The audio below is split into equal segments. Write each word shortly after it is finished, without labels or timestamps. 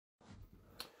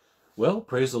Well,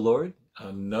 praise the Lord.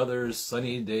 Another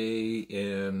sunny day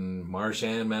in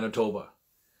Marchand, Manitoba.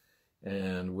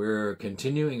 And we're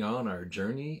continuing on our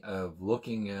journey of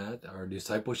looking at our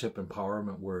discipleship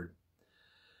empowerment word.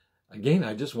 Again,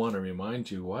 I just want to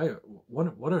remind you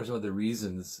what are some of the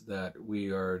reasons that we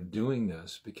are doing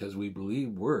this? Because we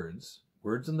believe words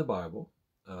in the Bible,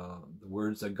 the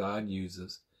words that God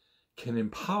uses, can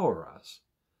empower us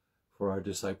for our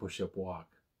discipleship walk.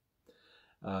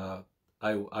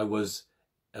 I was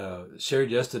shared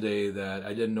yesterday that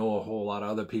I didn't know a whole lot of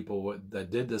other people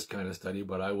that did this kind of study,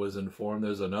 but I was informed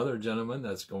there's another gentleman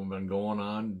that's been going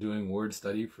on doing word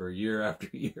study for year after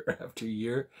year after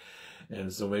year.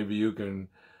 And so maybe you can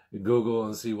Google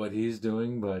and see what he's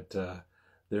doing, but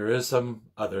there is some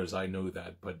others, I know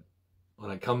that. But when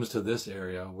it comes to this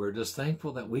area, we're just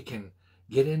thankful that we can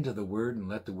get into the word and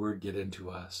let the word get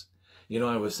into us. You know,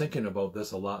 I was thinking about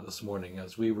this a lot this morning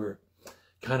as we were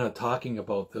kind of talking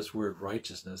about this word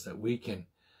righteousness, that we can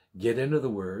get into the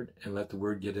word and let the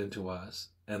word get into us.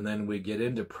 And then we get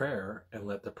into prayer and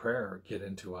let the prayer get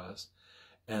into us.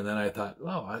 And then I thought,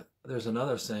 oh, there's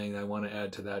another saying I want to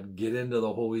add to that: get into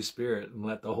the Holy Spirit and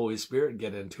let the Holy Spirit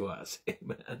get into us.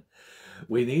 Amen.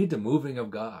 We need the moving of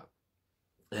God.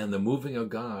 And the moving of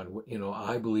God, you know,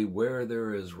 I believe where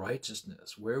there is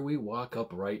righteousness, where we walk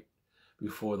upright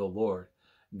before the Lord,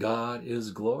 God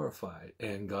is glorified,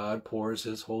 and God pours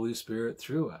his Holy Spirit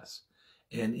through us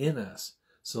and in us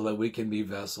so that we can be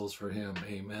vessels for him.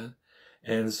 Amen.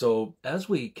 And so as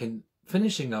we can,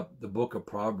 finishing up the book of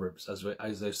Proverbs,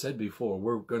 as I've said before,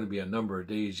 we're going to be a number of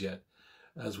days yet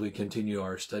as we continue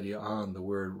our study on the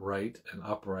word right and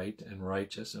upright and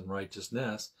righteous and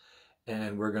righteousness.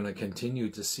 And we're going to continue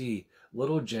to see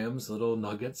little gems, little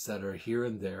nuggets that are here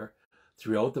and there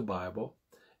throughout the Bible.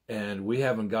 And we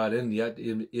haven't got in yet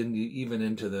even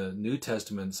into the New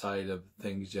Testament side of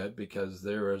things yet, because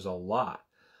there is a lot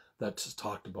that's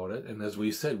talked about it. And as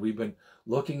we said, we've been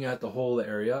looking at the whole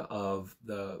area of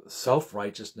the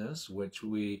self-righteousness, which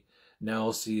we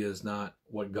now see as not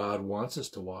what God wants us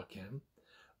to walk in,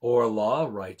 or law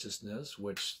righteousness,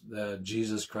 which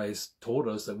Jesus Christ told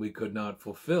us that we could not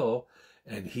fulfill,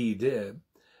 and he did.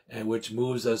 And which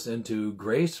moves us into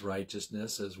grace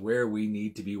righteousness, as where we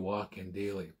need to be walking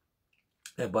daily.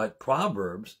 But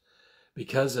Proverbs,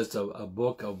 because it's a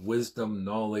book of wisdom,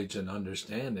 knowledge, and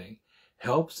understanding,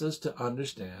 helps us to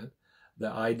understand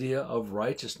the idea of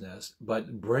righteousness,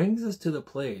 but brings us to the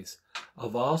place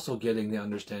of also getting the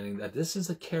understanding that this is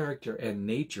the character and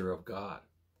nature of God.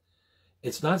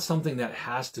 It's not something that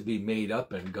has to be made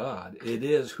up in God. It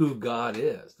is who God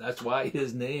is. That's why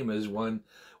his name is one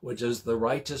which is the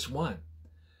righteous one.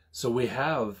 So we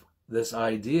have this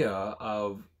idea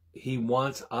of he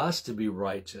wants us to be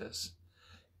righteous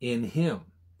in him,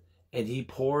 and he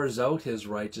pours out his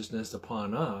righteousness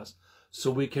upon us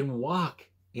so we can walk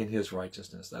in his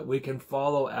righteousness, that we can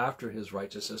follow after his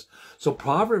righteousness. So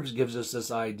Proverbs gives us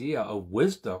this idea of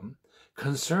wisdom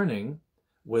concerning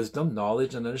wisdom,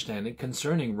 knowledge, and understanding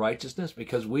concerning righteousness,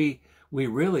 because we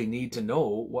really need to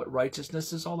know what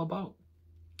righteousness is all about.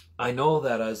 I know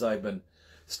that as I've been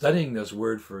studying this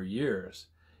word for years,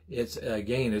 it's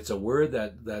a word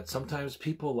that sometimes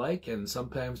people like, and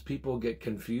sometimes people get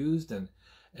confused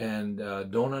and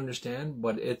don't understand,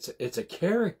 but it's a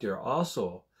character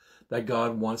also that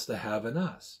God wants to have in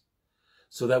us.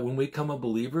 So that when we become a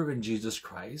believer in Jesus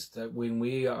Christ, that when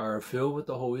we are filled with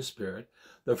the Holy Spirit,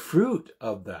 the fruit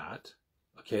of that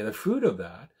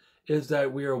is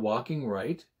that we are walking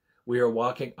right, we are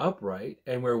walking upright,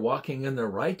 and we're walking in the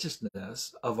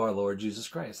righteousness of our Lord Jesus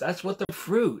Christ. That's what the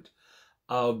fruit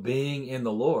of being in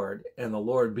the Lord and the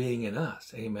Lord being in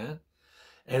us. Amen.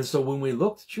 And so when we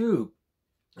look through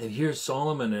and hear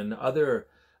Solomon and other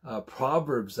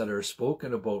proverbs that are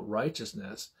spoken about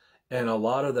righteousness, and a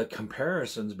lot of the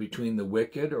comparisons between the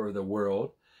wicked or the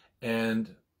world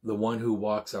and the one who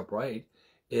walks upright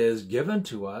is given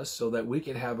to us so that we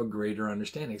can have a greater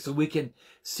understanding. So we can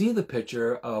see the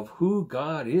picture of who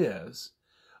God is,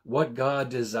 what God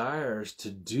desires to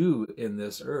do in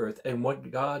this earth, and what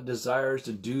God desires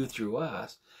to do through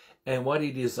us, and what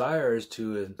he desires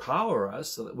to empower us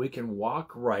so that we can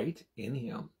walk right in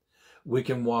him. We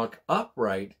can walk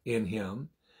upright in him,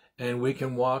 and we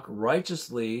can walk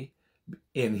righteously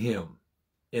in him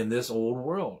in this old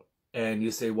world. And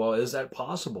you say, well, is that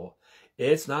possible?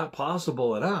 It's not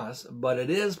possible in us, but it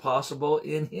is possible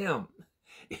in him,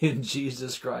 in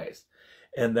Jesus Christ.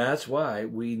 And that's why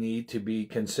we need to be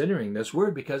considering this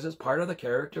word, because it's part of the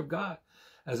character of God.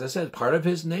 As I said, part of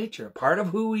his nature, part of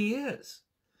who he is.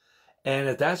 And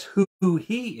if that's who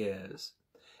he is,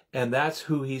 and that's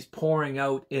who he's pouring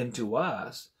out into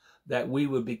us, that we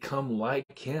would become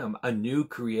like him, a new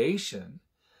creation,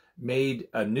 made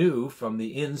anew from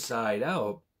the inside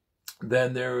out,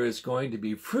 then there is going to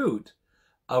be fruit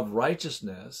of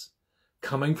righteousness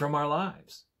coming from our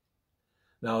lives.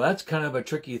 Now, that's kind of a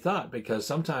tricky thought, because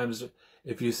sometimes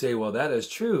if you say, well, that is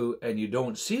true, and you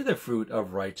don't see the fruit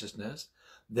of righteousness,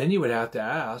 then you would have to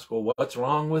ask, well, what's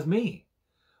wrong with me?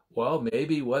 Well,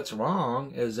 maybe what's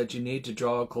wrong is that you need to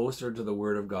draw closer to the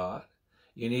Word of God.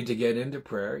 You need to get into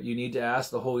prayer. You need to ask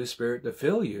the Holy Spirit to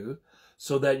fill you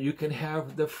so that you can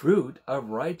have the fruit of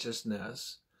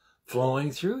righteousness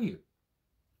flowing through you.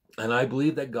 And I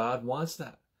believe that God wants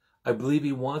that. I believe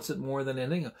he wants it more than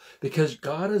anything else, because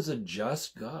God is a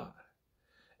just God.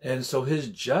 And so his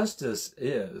justice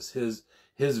is,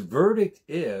 his verdict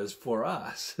is for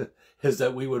us, is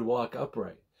that we would walk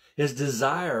upright. His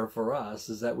desire for us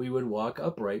is that we would walk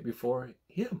upright before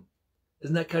him.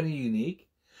 Isn't that kind of unique?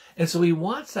 And so he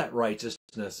wants that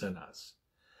righteousness in us.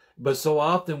 But so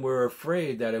often we're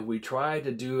afraid that if we try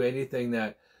to do anything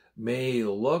that may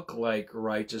look like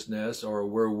righteousness, or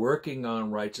we're working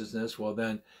on righteousness, well,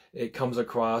 then it comes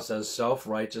across as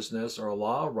self-righteousness or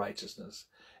law righteousness.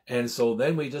 And so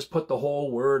then we just put the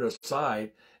whole word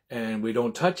aside and we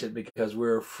don't touch it, because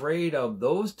we're afraid of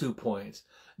those 2 points,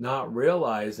 not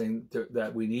realizing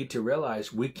that we need to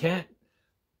realize we can't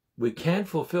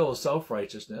fulfill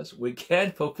self-righteousness, we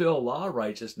can't fulfill law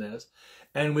righteousness,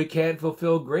 and we can't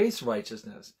fulfill grace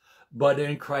righteousness. But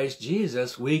in Christ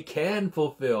Jesus, we can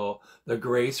fulfill the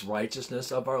grace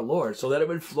righteousness of our Lord, so that it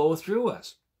would flow through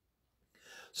us,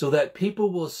 so that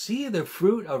people will see the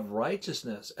fruit of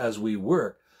righteousness as we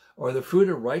work, or the fruit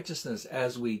of righteousness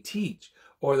as we teach,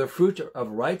 or the fruit of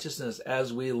righteousness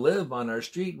as we live on our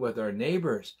street with our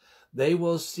neighbors. They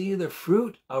will see the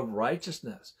fruit of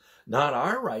righteousness, not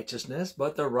our righteousness,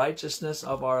 but the righteousness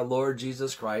of our Lord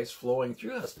Jesus Christ flowing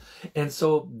through us. And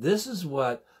so this is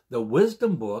what the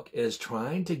wisdom book is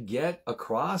trying to get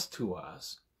across to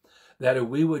us, that if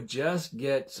we would just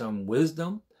get some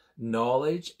wisdom,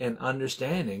 knowledge, and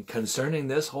understanding concerning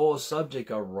this whole subject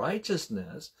of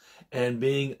righteousness and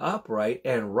being upright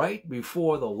and right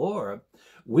before the Lord,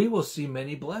 we will see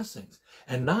many blessings.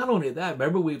 And not only that,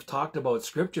 remember we've talked about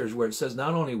scriptures where it says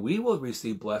not only we will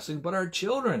receive blessings, but our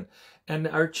children and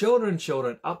our children's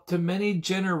children, up to many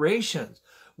generations.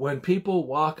 When people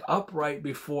walk upright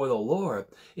before the Lord,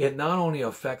 it not only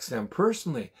affects them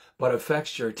personally, but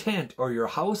affects your tent or your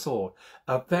household,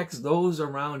 affects those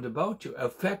around about you,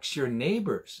 affects your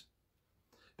neighbors.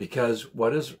 Because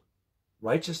what is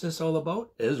righteousness all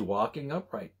about? Is walking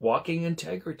upright, walking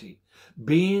integrity,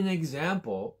 being an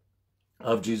example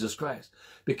of Jesus Christ.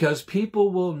 Because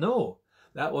people will know.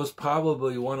 That was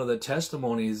probably one of the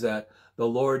testimonies that the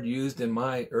Lord used in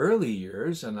my early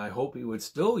years, and I hope he would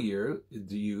still use,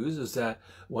 is that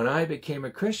when I became a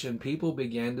Christian, people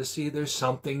began to see there's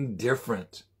something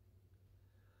different.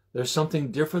 There's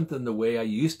something different than the way I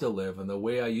used to live and the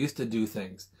way I used to do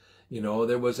things. You know,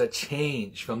 there was a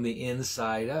change from the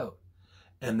inside out.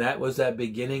 And that was that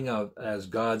beginning of, as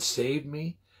God saved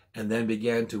me and then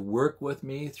began to work with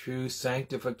me through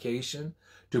sanctification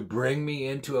to bring me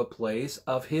into a place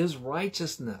of his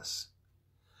righteousness,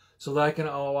 so that I can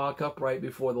walk upright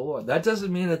before the Lord. That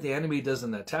doesn't mean that the enemy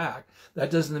doesn't attack. That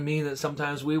doesn't mean that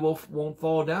sometimes we won't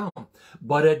fall down.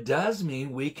 But it does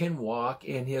mean we can walk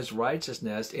in his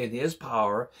righteousness, in his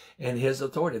power, and his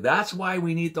authority. That's why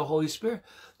we need the Holy Spirit.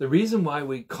 The reason why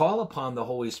we call upon the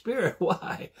Holy Spirit,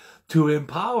 why? To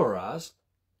empower us,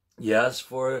 yes,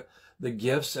 for the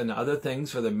gifts and other things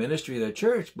for the ministry of the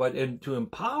church, but to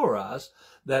empower us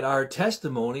that our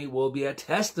testimony will be a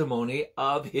testimony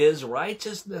of his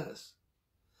righteousness.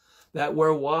 That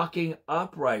we're walking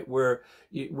upright. We're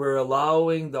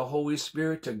allowing the Holy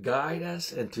Spirit to guide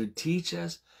us and to teach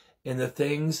us in the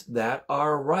things that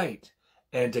are right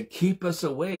and to keep us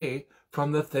away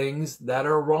from the things that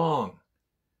are wrong.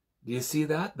 Do you see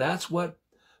that? That's what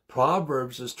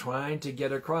Proverbs is trying to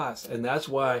get across. And that's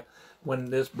why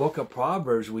when this book of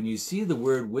Proverbs, when you see the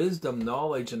word wisdom,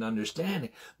 knowledge, and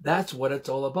understanding, that's what it's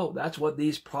all about. That's what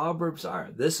these Proverbs are.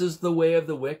 This is the way of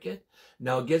the wicked.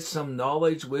 Now get some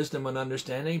knowledge, wisdom, and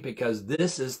understanding, because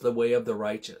this is the way of the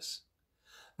righteous.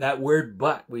 That word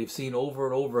but, we've seen over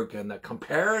and over again, the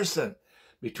comparison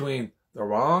between the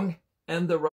wrong and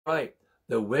the right,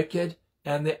 the wicked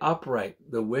and the upright,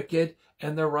 the wicked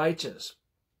and the righteous,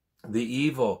 the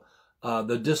evil,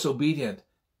 the disobedient,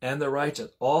 and the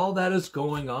righteous. All that is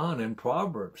going on in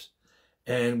Proverbs.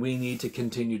 And we need to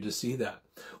continue to see that.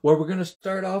 Well, we're going to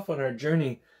start off on our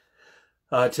journey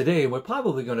today. We're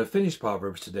probably going to finish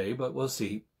Proverbs today, but we'll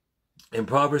see. In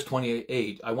Proverbs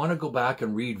 28, I want to go back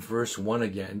and read verse 1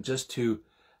 again, just to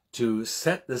to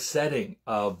set the setting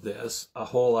of this, a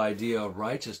whole idea of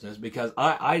righteousness, because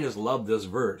I just love this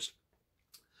verse.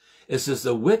 It says,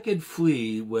 the wicked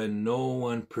flee when no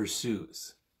one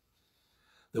pursues.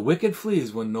 The wicked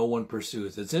flees when no one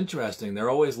pursues. It's interesting. They're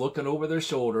always looking over their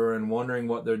shoulder and wondering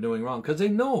what they're doing wrong, because they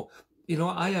know,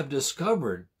 I have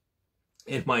discovered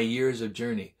in my years of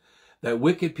journey that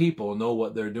wicked people know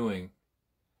what they're doing,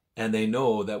 and they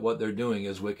know that what they're doing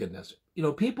is wickedness.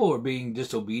 People who are being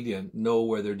disobedient know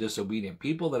where they're disobedient.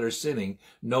 People that are sinning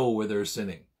know where they're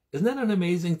sinning. Isn't that an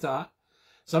amazing thought?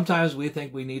 Sometimes we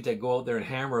think we need to go out there and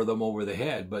hammer them over the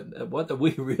head, but what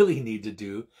we really need to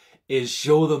do is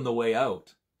show them the way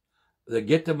out. To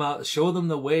get them out, show them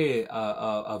the way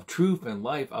of truth and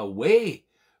life, away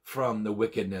from the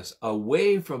wickedness,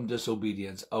 away from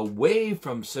disobedience, away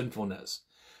from sinfulness.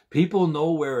 People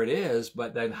know where it is,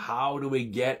 but then how do we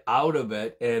get out of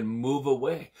it and move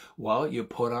away? Well, you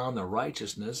put on the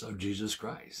righteousness of Jesus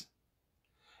Christ.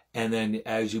 And then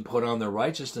as you put on the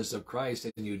righteousness of Christ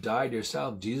and you died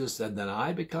yourself, Jesus said, then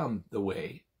I become the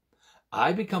way,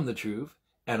 I become the truth,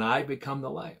 and I become the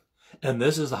life. And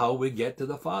this is how we get to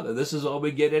the Father. This is how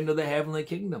we get into the heavenly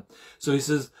kingdom. So he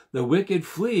says, the wicked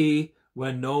flee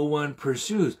when no one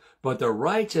pursues, but the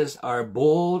righteous are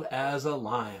bold as a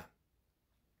lion.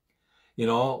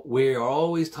 We are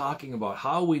always talking about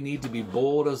how we need to be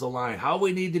bold as a lion, how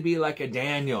we need to be like a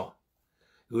Daniel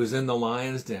who's in the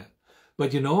lion's den.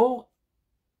 But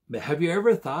have you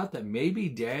ever thought that maybe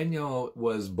Daniel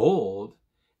was bold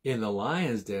in the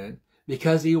lion's den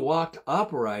because he walked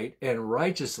upright and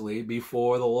righteously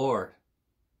before the Lord?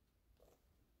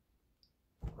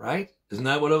 Right? Isn't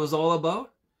that what it was all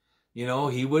about?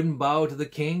 He wouldn't bow to the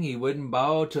king. He wouldn't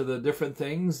bow to the different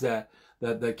things that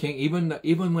the king,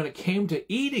 even when it came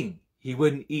to eating, he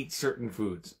wouldn't eat certain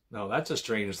foods. Now, that's a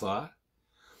strange thought,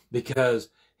 because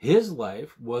his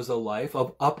life was a life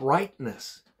of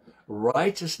uprightness,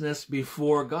 righteousness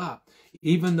before God.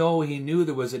 Even though he knew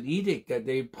there was an edict that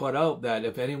they put out that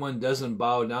if anyone doesn't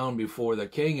bow down before the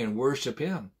king and worship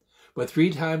him, but 3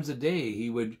 times a day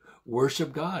he would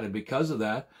worship God. And because of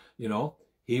that,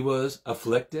 he was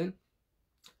afflicted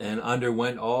and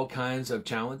underwent all kinds of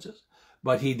challenges.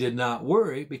 But he did not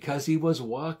worry because he was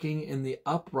walking in the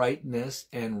uprightness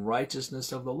and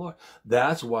righteousness of the Lord.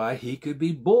 That's why he could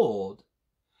be bold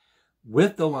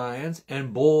with the lions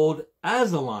and bold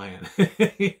as a lion.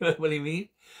 You know what I mean?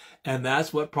 And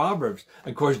that's what Proverbs.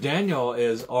 Of course, Daniel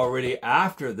is already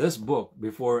after this book,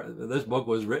 before this book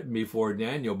was written before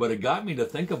Daniel. But it got me to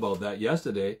think about that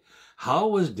yesterday. How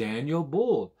was Daniel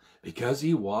bold? Because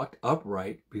he walked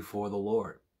upright before the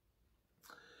Lord.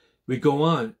 We go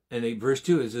on, and in verse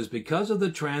 2 it says, because of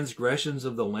the transgressions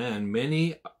of the land,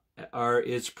 many are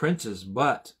its princes,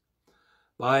 but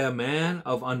by a man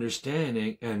of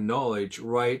understanding and knowledge,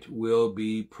 right will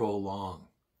be prolonged.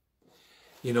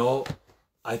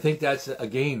 I think that's,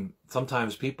 again,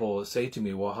 sometimes people say to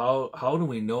me, well, how do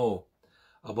we know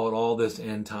about all this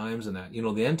end times and that?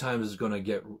 The end times is going to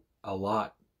get a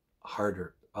lot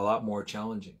harder, a lot more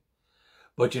challenging.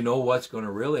 But what's going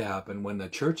to really happen when the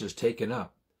church is taken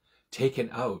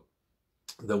out,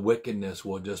 the wickedness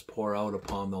will just pour out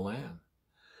upon the land.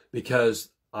 Because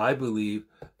I believe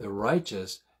the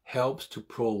righteous helps to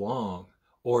prolong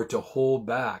or to hold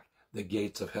back the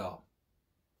gates of hell.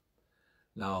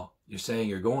 Now, you're saying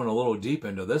you're going a little deep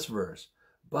into this verse,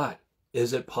 but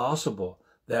is it possible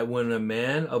that when a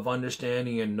man of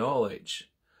understanding and knowledge,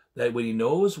 that when he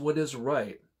knows what is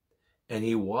right, and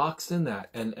he walks in that,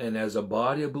 and as a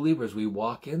body of believers, we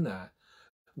walk in that,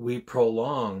 we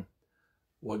prolong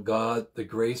what God, the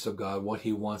grace of God, what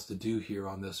he wants to do here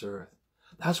on this earth.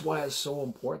 That's why it's so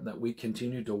important that we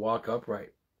continue to walk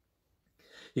upright.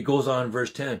 He goes on in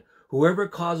verse 10, whoever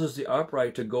causes the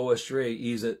upright to go astray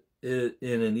is in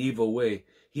an evil way,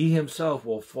 he himself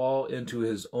will fall into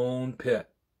his own pit,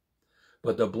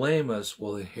 but the blameless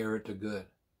will inherit the good.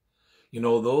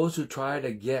 Those who try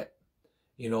to get,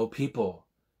 people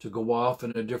to go off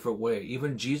in a different way.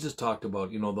 Even Jesus talked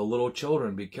about, the little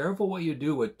children. Be careful what you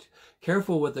do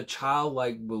careful with the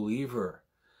childlike believer,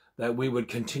 that we would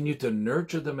continue to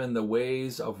nurture them in the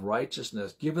ways of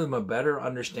righteousness, give them a better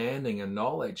understanding and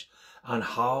knowledge on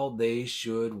how they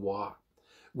should walk.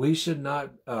 We should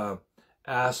not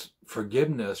ask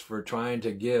forgiveness for trying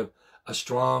to give a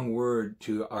strong word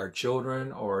to our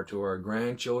children or to our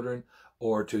grandchildren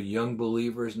or to young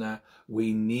believers now.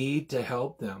 We need to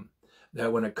help them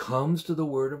that when it comes to the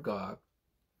Word of God,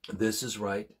 this is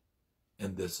right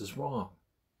and this is wrong.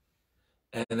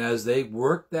 And as they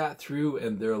work that through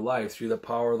in their life, through the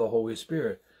power of the Holy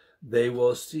Spirit, they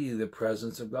will see the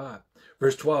presence of God.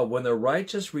 Verse 12, when the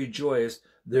righteous rejoice,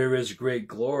 there is great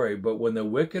glory, but when the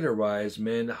wicked arise,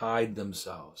 men hide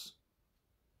themselves.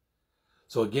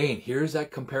 So again, here's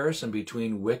that comparison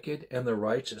between wicked and the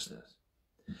righteousness.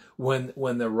 When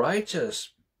the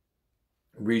righteous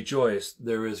rejoice,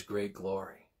 there is great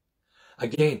glory.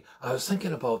 Again, I was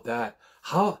thinking about that.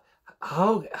 How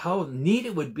neat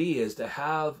it would be is to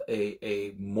have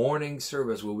a morning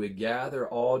service where we gather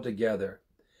all together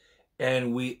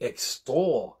and we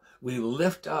extol, we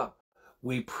lift up,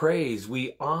 we praise,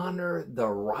 we honor the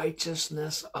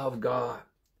righteousness of God,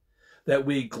 that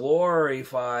we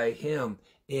glorify him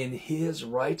in his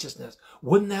righteousness.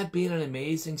 Wouldn't that be an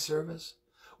amazing service?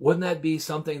 Wouldn't that be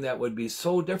something that would be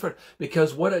so different?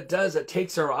 Because what it does, it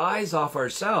takes our eyes off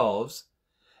ourselves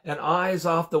and eyes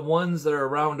off the ones that are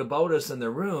around about us in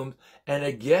the room, and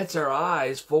it gets our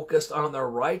eyes focused on the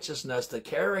righteousness, the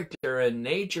character and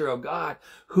nature of God,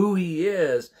 who he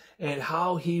is, and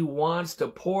how he wants to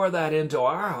pour that into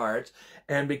our hearts.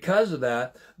 And because of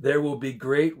that, there will be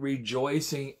great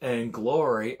rejoicing and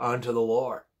glory unto the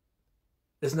Lord.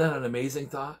 Isn't that an amazing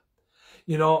thought?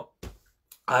 You know,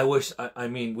 I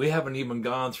mean, we haven't even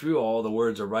gone through all the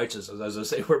words of righteousness. As I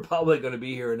say, we're probably going to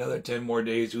be here another 10 more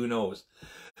days, who knows?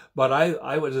 But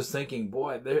I was just thinking,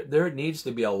 boy, there needs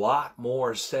to be a lot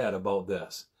more said about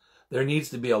this. There needs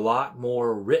to be a lot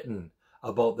more written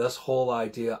about this whole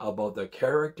idea about the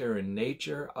character and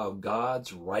nature of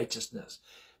God's righteousness,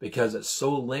 because it's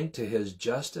so linked to his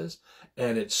justice,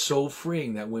 and it's so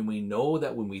freeing that when we know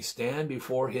that when we stand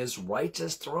before his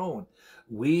righteous throne,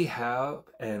 we have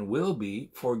and will be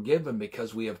forgiven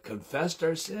because we have confessed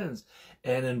our sins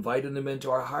and invited him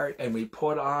into our heart, and we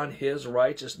put on his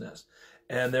righteousness.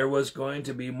 And there was going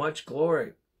to be much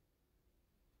glory.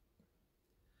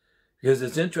 Because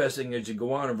it's interesting as you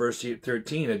go on in verse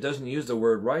 13, it doesn't use the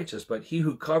word righteous, but he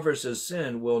who covers his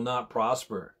sin will not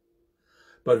prosper.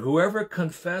 But whoever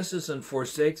confesses and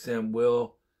forsakes him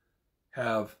will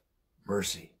have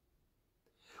mercy.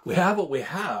 We have what we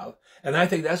have, and I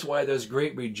think that's why there's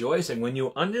great rejoicing. When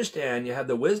you understand, you have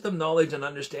the wisdom, knowledge, and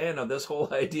understand of this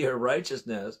whole idea of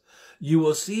righteousness, you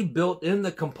will see built in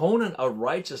the component of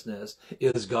righteousness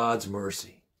is God's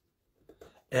mercy.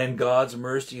 And God's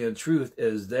mercy and truth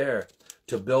is there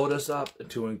to build us up,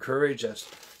 to encourage us,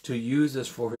 to use us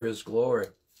for his glory.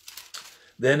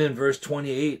 Then in verse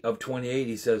 28 of 28,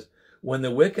 he says, when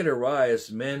the wicked arise,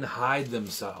 men hide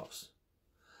themselves.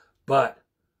 But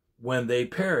when they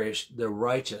perish, the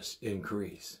righteous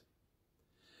increase.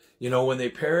 You know, when they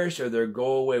perish or they go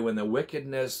away, when the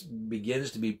wickedness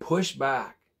begins to be pushed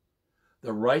back,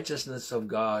 the righteousness of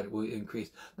God will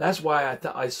increase. That's why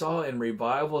I saw in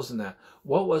revivals and that,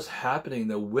 what was happening,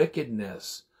 the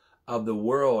wickedness of the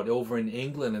world over in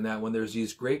England and that, when there's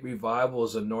these great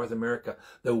revivals in North America,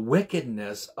 the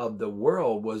wickedness of the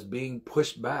world was being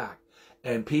pushed back,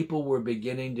 and people were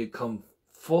beginning to come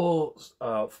full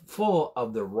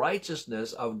of the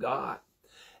righteousness of God,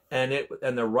 and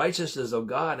the righteousness of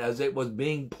God, as it was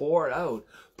being poured out,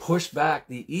 pushed back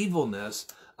the evilness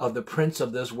of the prince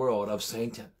of this world, of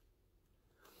Satan.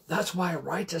 That's why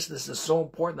righteousness is so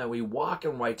important, that we walk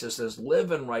in righteousness,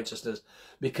 live in righteousness,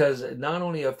 because it not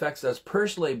only affects us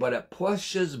personally, but it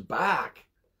pushes back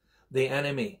the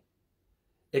enemy.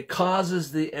 It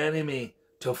causes the enemy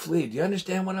to flee. Do you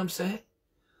understand what I'm saying?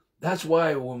 That's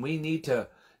why when we need to,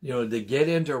 to get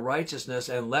into righteousness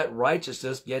and let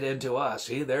righteousness get into us.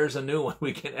 See, there's a new one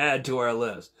we can add to our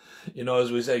list.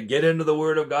 As we say, get into the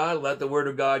Word of God, let the Word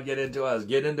of God get into us.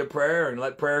 Get into prayer and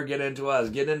let prayer get into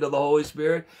us. Get into the Holy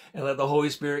Spirit and let the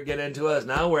Holy Spirit get into us.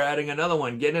 Now we're adding another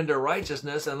one. Get into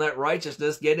righteousness and let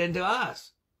righteousness get into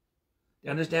us.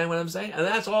 You understand what I'm saying? And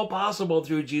that's all possible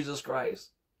through Jesus Christ.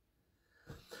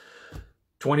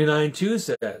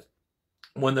 29:2 says,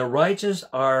 when the righteous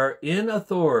are in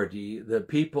authority, the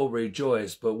people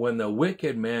rejoice, but when the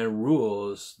wicked man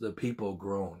rules, the people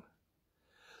groan.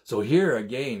 So here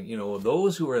again,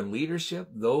 those who are in leadership,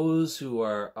 those who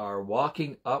are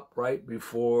walking upright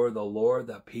before the Lord,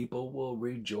 the people will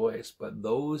rejoice. But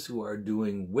those who are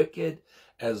doing wicked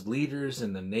as leaders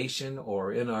in the nation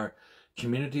or in our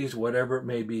communities, whatever it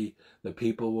may be, the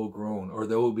people will groan, or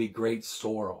there will be great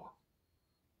sorrow.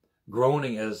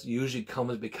 Groaning usually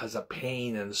comes because of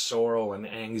pain and sorrow and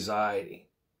anxiety.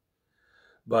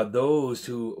 But those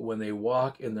who, when they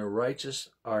walk in the righteous,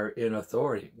 are in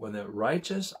authority. When the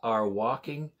righteous are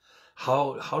walking,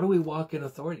 how do we walk in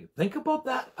authority? Think about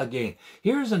that again.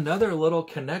 Here's another little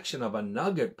connection of a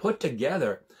nugget put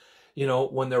together.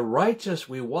 When the righteous,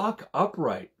 we walk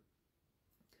upright.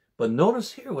 But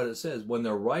notice here what it says, when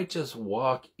the righteous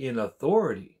walk in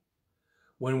authority.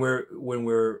 When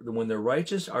the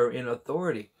righteous are in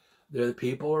authority, the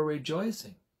people are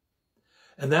rejoicing.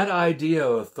 And that idea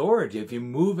of authority, if you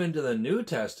move into the New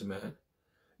Testament,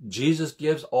 Jesus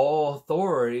gives all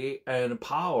authority and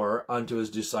power unto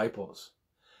his disciples.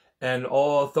 And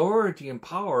all authority and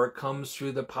power comes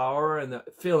through the power and the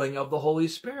filling of the Holy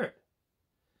Spirit.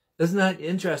 Isn't that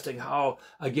interesting how,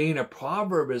 again, a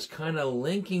proverb is kind of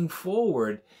linking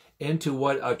forward into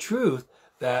what a truth,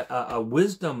 that a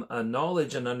wisdom, a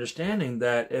knowledge and understanding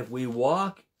that if we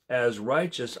walk as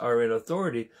righteous are in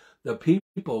authority, the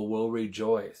people will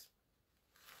rejoice.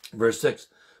 Verse 6,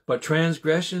 but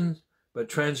transgression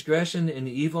in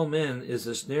evil men is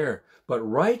a snare, but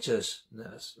righteous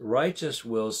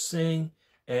will sing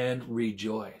and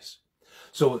rejoice.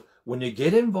 So when you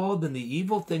get involved in the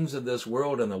evil things of this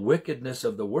world and the wickedness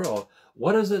of the world,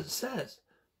 what does it say?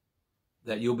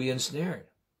 That you'll be ensnared.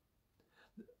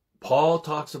 Paul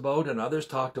talks about, and others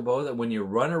talked about, that when you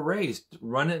run a race,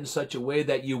 run it in such a way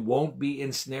that you won't be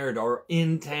ensnared or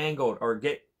entangled or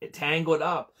get tangled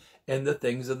up in the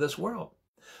things of this world.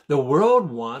 The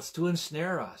world wants to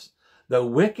ensnare us. The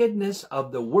wickedness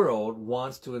of the world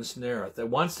wants to ensnare us. It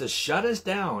wants to shut us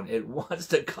down. It wants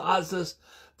to cause us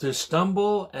to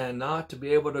stumble and not to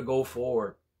be able to go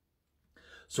forward.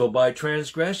 So by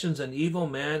transgressions an evil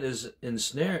man is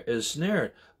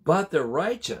snared, but the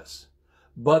righteous,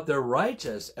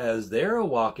 as they're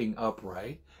walking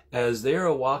upright,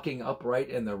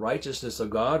 in the righteousness of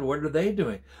God, what are they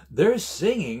doing? They're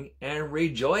singing and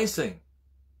rejoicing.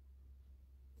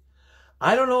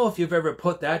 I don't know if you've ever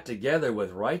put that together with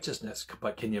righteousness,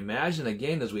 but can you imagine,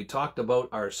 again, as we talked about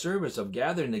our service of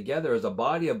gathering together as a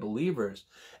body of believers,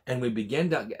 and we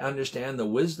begin to understand the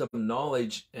wisdom,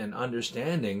 knowledge, and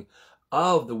understanding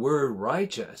of the word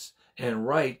righteous and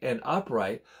right and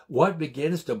upright, what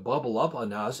begins to bubble up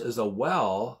on us is a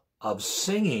well of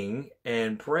singing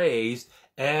and praise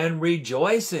and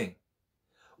rejoicing.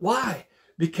 Why?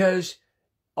 Because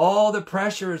all the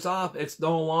pressure is off. It's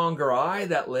no longer I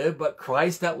that live, but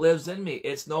Christ that lives in me.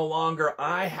 It's no longer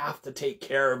I have to take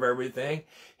care of everything.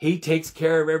 He takes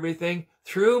care of everything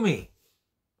through me.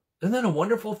 Isn't that a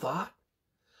wonderful thought?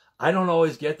 I don't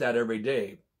always get that every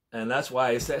day. And that's why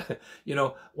I said,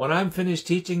 when I'm finished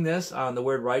teaching this on the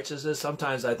word righteousness,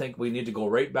 sometimes I think we need to go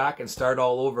right back and start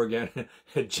all over again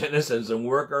at Genesis and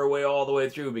work our way all the way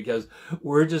through, because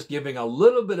we're just giving a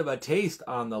little bit of a taste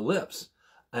on the lips.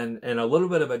 And a little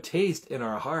bit of a taste in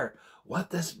our heart, what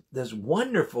this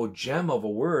wonderful gem of a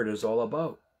word is all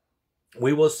about.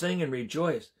 We will sing and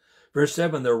rejoice. Verse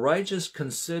 7, the righteous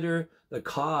consider the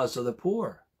cause of the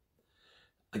poor.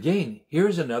 Again,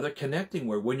 here's another connecting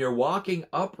word. When you're walking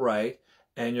upright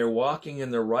and you're walking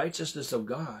in the righteousness of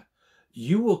God,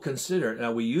 you will consider,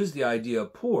 now we use the idea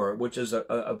of poor, which is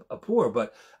a poor,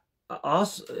 but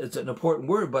also, it's an important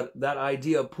word, but that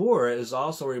idea of poor is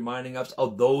also reminding us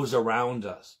of those around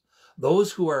us,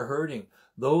 those who are hurting,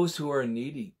 those who are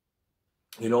needy.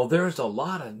 There's a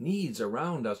lot of needs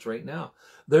around us right now.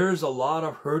 There's a lot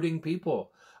of hurting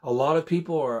people. A lot of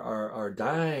people are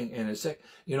dying and are sick.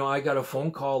 I got a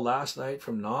phone call last night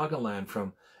from Nagaland,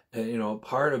 from,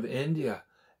 part of India.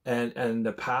 And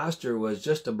the pastor was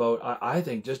just about, I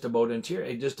think, just about in tears.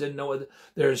 He just didn't know.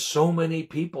 There's so many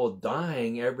people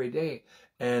dying every day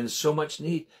and so much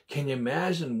need. Can you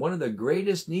imagine one of the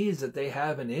greatest needs that they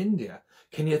have in India?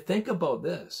 Can you think about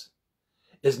this?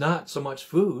 It's not so much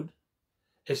food.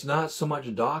 It's not so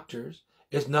much doctors.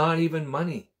 It's not even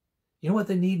money. You know what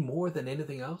they need more than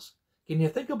anything else? Can you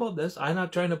think about this? I'm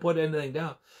not trying to put anything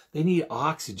down. They need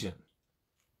oxygen.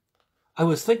 I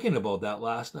was thinking about that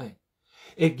last night.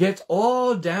 It gets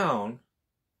all down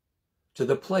to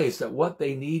the place that what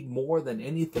they need more than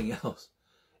anything else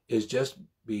is just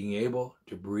being able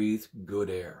to breathe good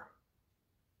air.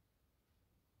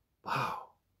 Wow.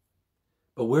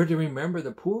 But we're to remember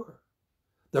the poor,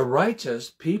 the righteous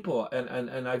people.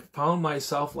 And I found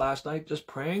myself last night just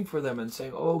praying for them and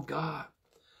saying, oh God,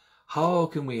 how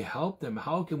can we help them?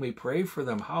 How can we pray for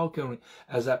them? How can we,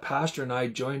 as that pastor and I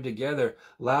joined together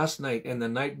last night and the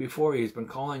night before, he's been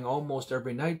calling almost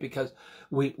every night, because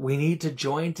we need to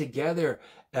join together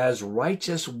as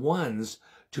righteous ones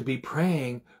to be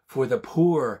praying for the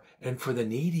poor and for the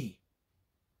needy.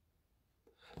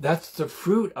 That's the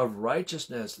fruit of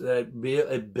righteousness, that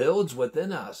it builds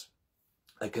within us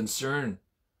a concern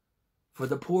for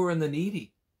the poor and the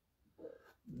needy,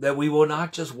 that we will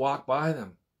not just walk by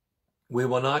them. We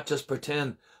will not just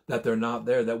pretend that they're not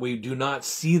there, that we do not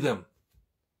see them,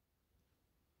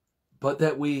 but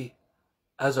that we,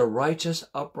 as a righteous,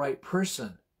 upright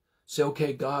person, say,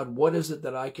 okay, God, what is it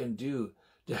that I can do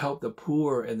to help the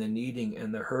poor and the needing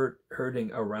and the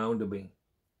hurting around me?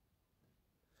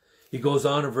 He goes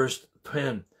on in verse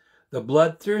 10, the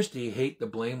bloodthirsty hate the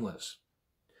blameless,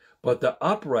 but the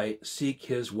upright seek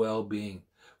his well-being.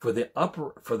 For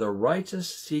the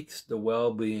righteous seeks the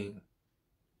well-being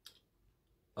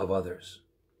of others.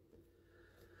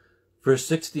 Verse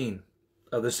 16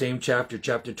 of the same chapter,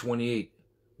 chapter 28.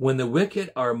 When the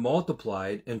wicked are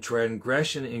multiplied and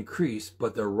transgression increase,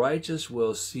 but the righteous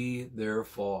will see their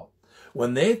fall.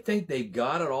 When they think they've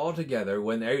got it all together,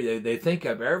 when they think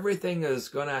of everything is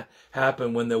going to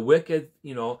happen, when the wicked,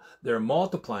 they're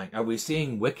multiplying. Are we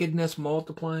seeing wickedness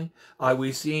multiplying? Are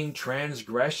we seeing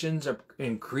transgressions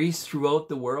increase throughout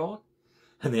the world?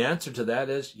 And the answer to that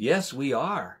is, yes, we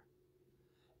are.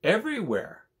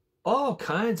 Everywhere. All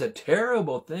kinds of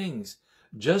terrible things.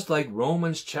 Just like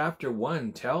Romans chapter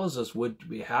 1 tells us would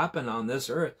happen on this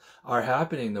earth are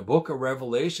happening. The book of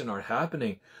Revelation are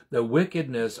happening. The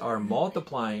wickedness are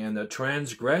multiplying and the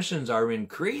transgressions are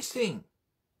increasing.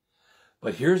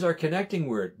 But here's our connecting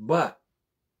word, but.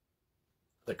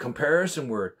 The comparison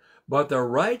word. But the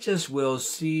righteous will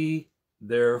see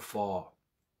their fall.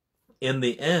 In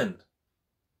the end,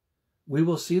 we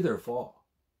will see their fall.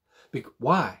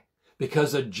 Why?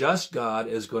 Because a just God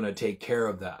is going to take care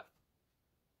of that.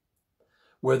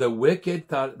 Where the wicked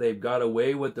thought they've got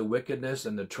away with the wickedness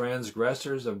and the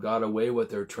transgressors have got away with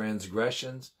their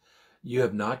transgressions, you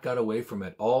have not got away from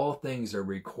it. All things are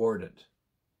recorded.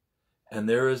 And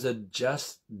there is a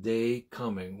just day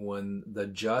coming when the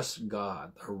just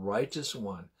God, the righteous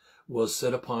one, will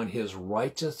sit upon his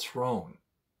righteous throne.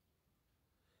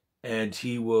 And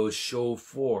he will show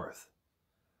forth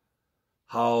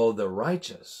how the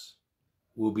righteous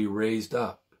will be raised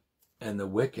up and the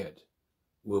wicked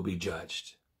will be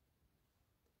judged.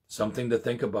 Something to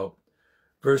think about.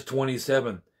 Verse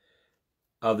 27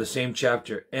 of the same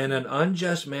chapter. And an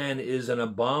unjust man is an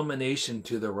abomination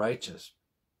to the righteous.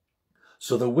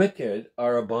 So the wicked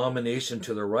are abomination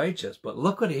to the righteous. But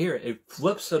look at here. It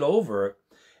flips it over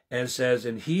and says,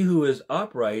 and he who is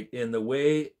upright in the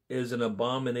way is an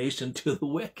abomination to the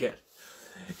wicked.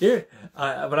 Here,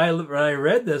 when I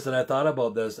read this and I thought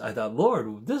about this, I thought,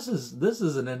 Lord, this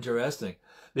is an interesting,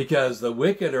 because the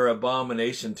wicked are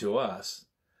abomination to us.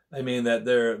 I mean that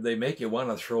they make you want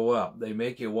to throw up. They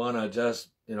make you want to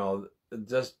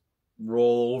just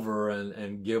roll over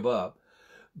and give up.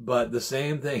 But the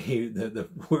same thing,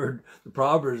 the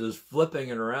Proverbs is flipping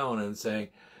it around and saying,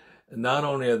 not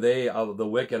only are they the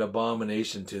wicked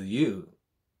abomination to you,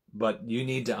 but you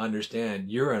need to understand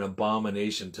you're an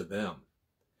abomination to them.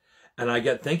 And I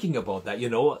get thinking about that.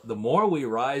 The more we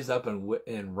rise up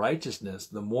in righteousness,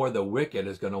 the more the wicked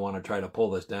is going to want to try to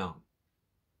pull us down.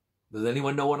 Does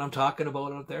anyone know what I'm talking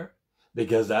about out there?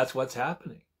 Because that's what's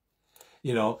happening.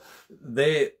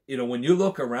 When you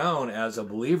look around as a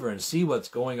believer and see what's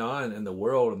going on in the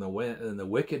world and the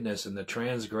wickedness and the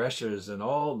transgressors and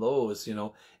all those,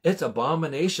 it's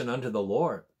abomination unto the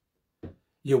Lord.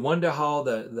 You wonder how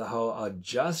a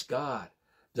just God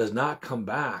does not come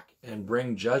back and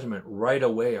bring judgment right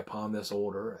away upon this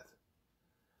old earth.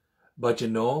 But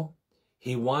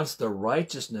he wants the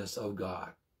righteousness of God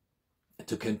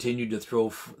to continue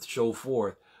to show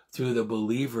forth through the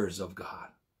believers of God.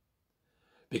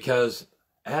 Because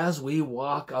as we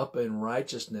walk up in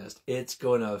righteousness, it's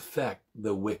going to affect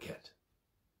the wicked.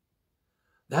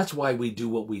 That's why we do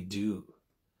what we do.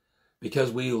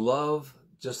 Because we love,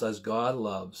 just as God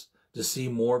loves, to see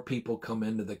more people come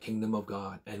into the kingdom of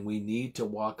God. And we need to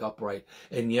walk upright.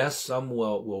 And yes, some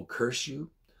will curse you.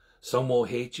 Some will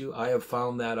hate you. I have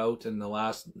found that out in the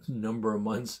last number of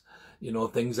months.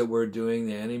 Things that we're doing,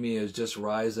 the enemy is just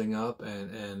rising up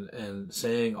and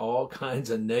saying all kinds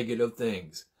of negative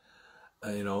things,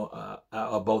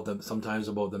 about them, sometimes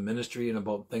about the ministry and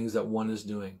about things that one is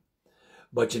doing.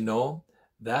 But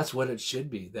that's what it should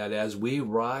be, that as we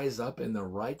rise up in the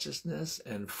righteousness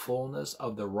and fullness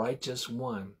of the righteous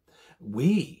one,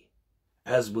 we,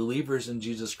 as believers in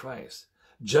Jesus Christ,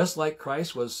 just like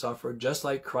Christ was suffered, just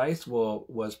like Christ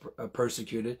was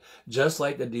persecuted, just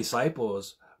like the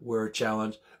disciples were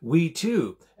challenged, we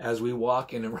too, as we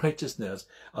walk in righteousness,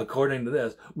 according to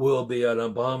this, will be an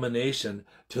abomination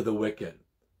to the wicked.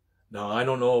 Now, I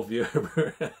don't know if you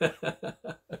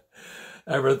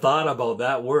ever thought about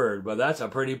that word, but that's a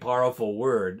pretty powerful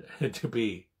word to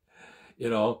be.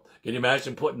 Can you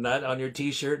imagine putting that on your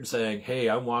t-shirt and saying, hey,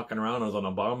 I'm walking around as an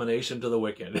abomination to the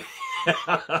wicked?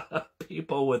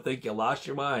 People would think you lost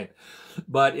your mind.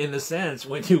 But in a sense,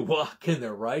 when you walk in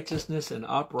the righteousness and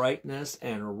uprightness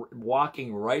and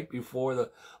walking right before the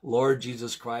Lord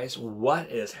Jesus Christ, what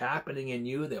is happening in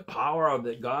you, the power of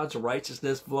God's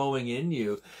righteousness flowing in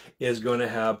you, is going to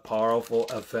have powerful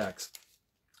effects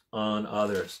on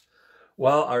others.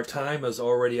 Well, our time is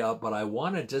already up, but I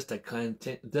wanted just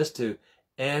to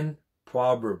end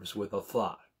Proverbs with a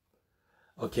thought.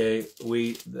 Okay,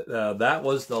 that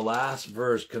was the last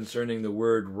verse concerning the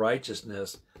word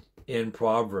righteousness in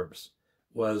Proverbs,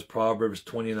 was Proverbs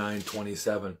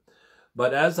 29:27.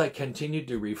 But as I continued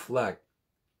to reflect,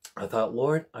 I thought,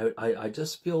 Lord, I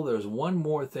just feel there's one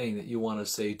more thing that you want to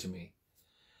say to me.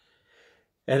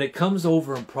 And it comes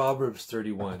over in Proverbs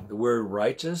 31. The word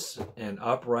righteous and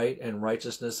upright and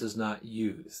righteousness is not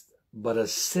used, but a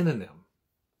synonym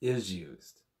is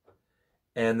used.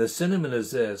 And the synonym is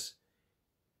this.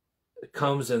 It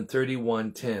comes in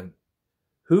 31:10.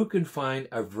 Who can find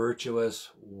a virtuous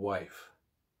wife?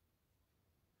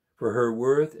 For her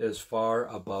worth is far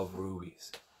above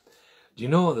rubies. Do you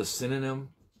know the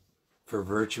synonym for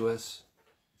virtuous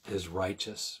is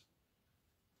righteous?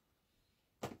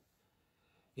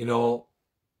 You know,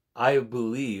 I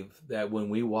believe that when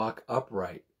we walk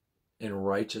upright and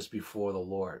righteous before the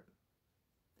Lord,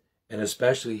 and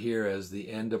especially here as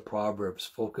the end of Proverbs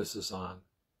focuses on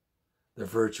the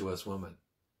virtuous woman,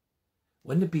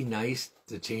 wouldn't it be nice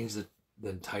to change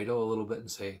the title a little bit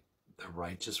and say the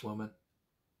righteous woman,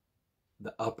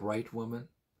 the upright woman?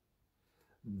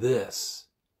 This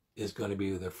is going to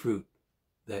be the fruit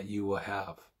that you will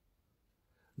have,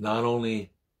 not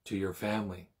only to your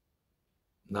family,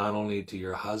 not only to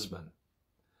your husband,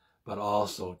 but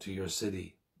also to your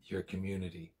city, your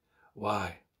community.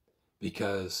 Why?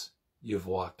 Because you've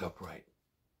walked upright.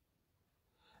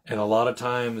 And a lot of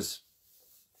times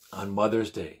on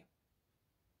Mother's Day,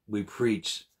 we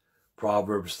preach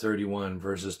Proverbs 31,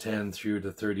 verses 10 through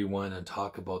to 31, and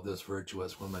talk about this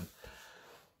virtuous woman.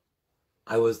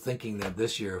 I was thinking that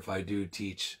this year, if I do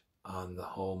teach on the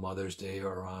whole Mother's Day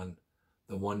or on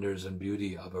the wonders and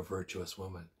beauty of a virtuous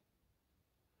woman,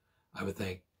 I would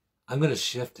think, I'm going to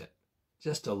shift it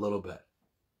just a little bit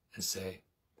and say,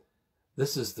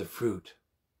 this is the fruit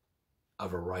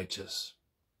of a righteous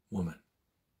woman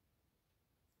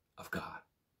of God.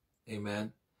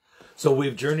 Amen. So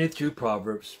we've journeyed through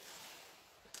Proverbs,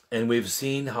 and we've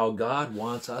seen how God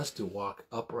wants us to walk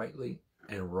uprightly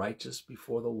and righteous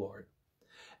before the Lord,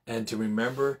 and to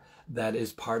remember that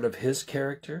is part of his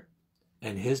character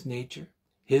and his nature,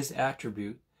 his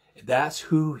attribute. That's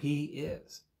who he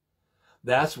is.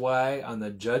 That's why on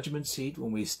the judgment seat,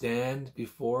 when we stand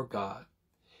before God,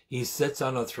 he sits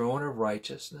on a throne of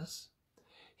righteousness.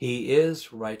 He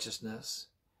is righteousness.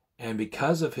 And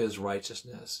because of his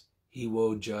righteousness, he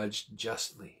will judge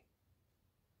justly.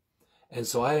 And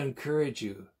so I encourage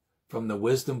you from the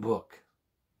wisdom book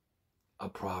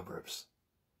of Proverbs,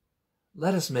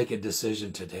 let us make a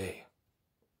decision today,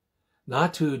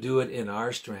 not to do it in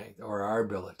our strength or our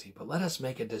ability, but let us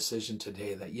make a decision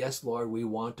today that, yes, Lord, we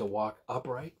want to walk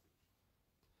upright.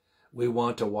 We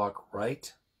want to walk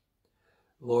right.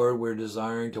 Lord, we're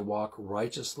desiring to walk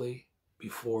righteously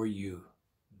before you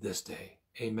this day.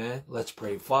 Amen. Let's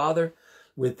pray. Father,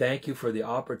 we thank you for the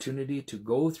opportunity to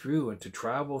go through and to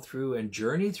travel through and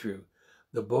journey through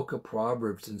the book of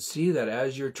Proverbs, and see that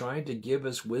as you're trying to give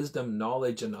us wisdom,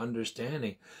 knowledge, and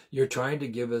understanding, you're trying to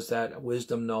give us that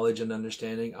wisdom, knowledge, and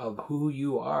understanding of who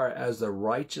you are as the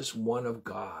righteous one of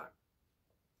God.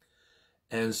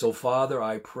 And so, Father,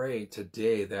 I pray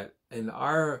today that in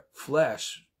our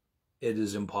flesh, it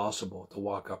is impossible to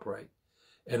walk upright.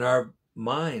 In our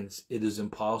minds, it is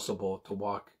impossible to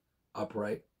walk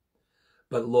upright.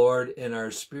 But Lord, in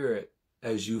our spirit,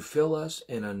 as you fill us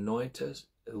and anoint us,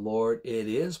 Lord, it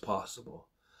is possible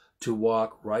to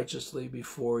walk righteously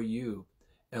before you.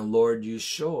 And Lord, you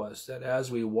show us that as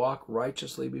we walk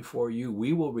righteously before you,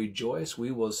 we will rejoice,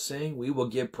 we will sing, we will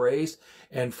give praise.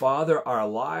 And Father, our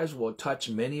lives will touch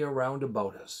many around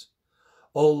about us.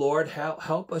 Oh Lord,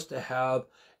 help us to have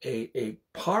a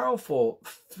powerful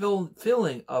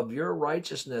filling of your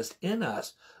righteousness in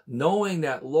us, knowing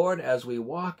that, Lord, as we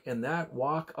walk in that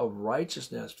walk of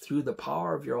righteousness through the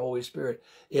power of your Holy Spirit,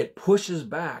 it pushes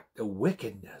back the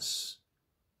wickedness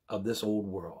of this old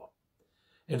world.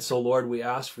 And so, Lord, we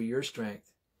ask for your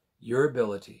strength, your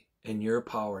ability, and your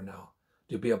power now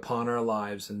to be upon our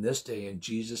lives in this day. In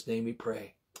Jesus' name we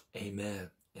pray.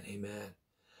 Amen and amen.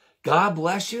 God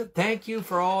bless you. Thank you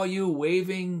for all you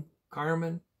waving,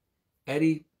 Carmen,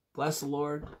 Eddie, bless the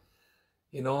Lord.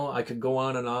 You know, I could go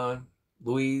on and on.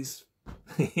 Louise,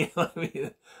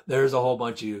 there's a whole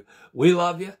bunch of you. We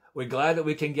love you. We're glad that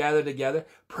we can gather together.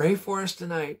 Pray for us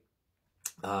tonight.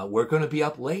 We're going to be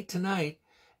up late tonight,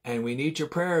 and we need your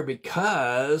prayer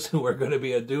because we're going to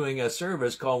be doing a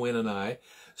service, Colwyn and I,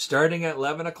 starting at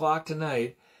 11 o'clock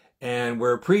tonight, and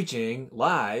we're preaching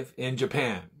live in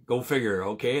Japan. Go figure,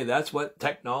 okay? That's what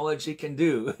technology can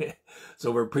do.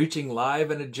 So we're preaching live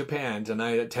in Japan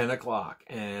tonight at 10 o'clock.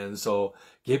 And so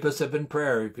keep us up in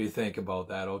prayer if you think about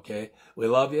that, okay? We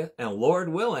love you. And Lord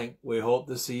willing, we hope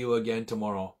to see you again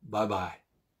tomorrow. Bye-bye.